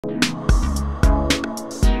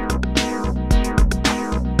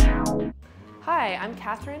Hi, I'm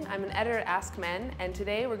Kathryn. I'm an editor at AskMen, and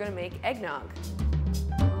today we're going to make eggnog.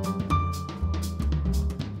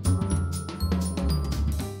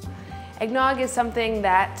 Eggnog is something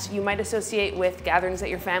that you might associate with gatherings at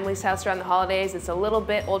your family's house around the holidays. It's a little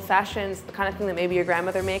bit old-fashioned. It's the kind of thing that maybe your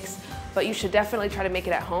grandmother makes, but you should definitely try to make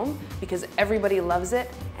it at home because everybody loves it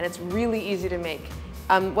and it's really easy to make.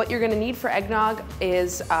 What you're going to need for eggnog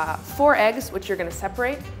is 4 eggs, which you're going to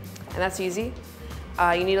separate, and that's easy.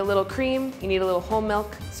 You need a little cream, you need a little whole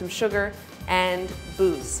milk, some sugar, and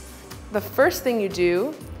booze. The first thing you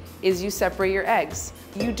do is you separate your eggs.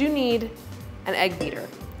 You do need an egg beater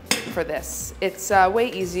for this. It's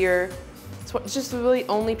way easier. It's just the really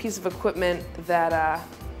only piece of equipment that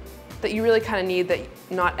you really kind of need that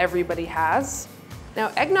not everybody has.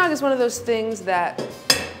 Now, eggnog is one of those things that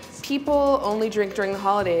people only drink during the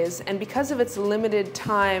holidays, and because of its limited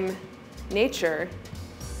time nature,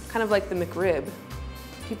 kind of like the McRib,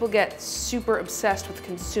 people get super obsessed with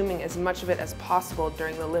consuming as much of it as possible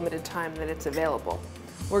during the limited time that it's available.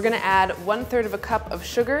 We're gonna add 1/3 of a cup of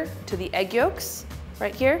sugar to the egg yolks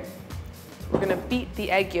right here. We're gonna beat the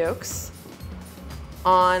egg yolks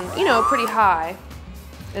on, pretty high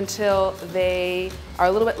until they are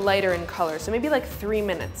a little bit lighter in color, so maybe like 3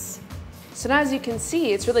 minutes. So now as you can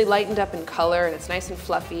see, it's really lightened up in color and it's nice and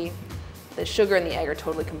fluffy. The sugar and the egg are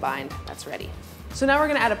totally combined. That's ready. So now we're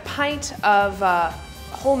gonna add a pint of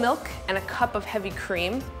whole milk and a cup of heavy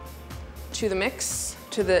cream to the mix,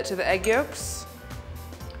 to the egg yolks.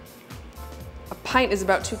 A pint is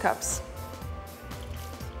about 2 cups.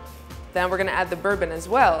 Then we're gonna add the bourbon as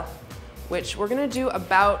well, which we're gonna do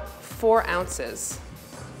about 4 ounces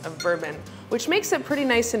of bourbon, which makes it pretty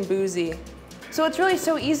nice and boozy. So it's really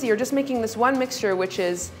so easy. You're just making this one mixture, which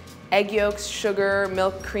is egg yolks, sugar,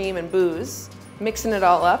 milk, cream, and booze, mixing it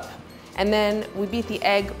all up. And then we beat the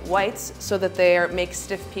egg whites so that they make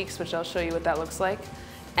stiff peaks, which I'll show you what that looks like,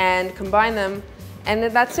 and combine them. And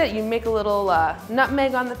then that's it. You make a little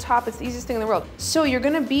nutmeg on the top. It's the easiest thing in the world. So you're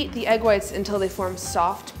gonna beat the egg whites until they form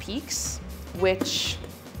soft peaks, which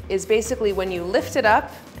is basically when you lift it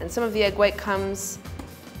up and some of the egg white comes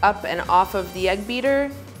up and off of the egg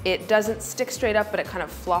beater, it doesn't stick straight up, but it kind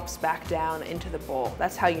of flops back down into the bowl.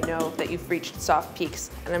 That's how you know that you've reached soft peaks.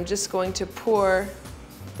 And I'm just going to pour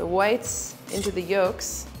the whites into the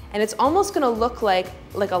yolks, and it's almost gonna look like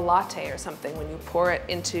a latte or something when you pour it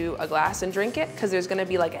into a glass and drink it, because there's gonna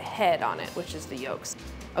be like a head on it, which is the yolks.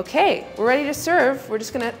 Okay, we're ready to serve. We're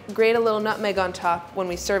just gonna grate a little nutmeg on top when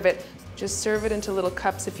we serve it. Just serve it into little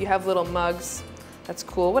cups. If you have little mugs, that's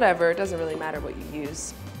cool, whatever. It doesn't really matter what you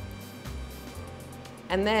use.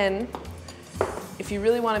 And then, if you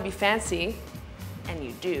really wanna be fancy, and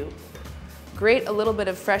you do, grate a little bit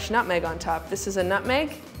of fresh nutmeg on top. This is a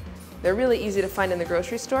nutmeg. They're really easy to find in the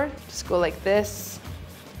grocery store. Just go like this.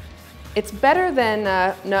 It's better than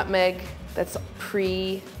nutmeg that's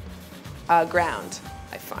pre-ground,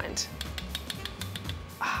 I find.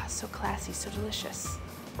 Ah, so classy, so delicious.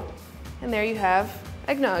 And there you have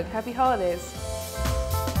eggnog. Happy holidays.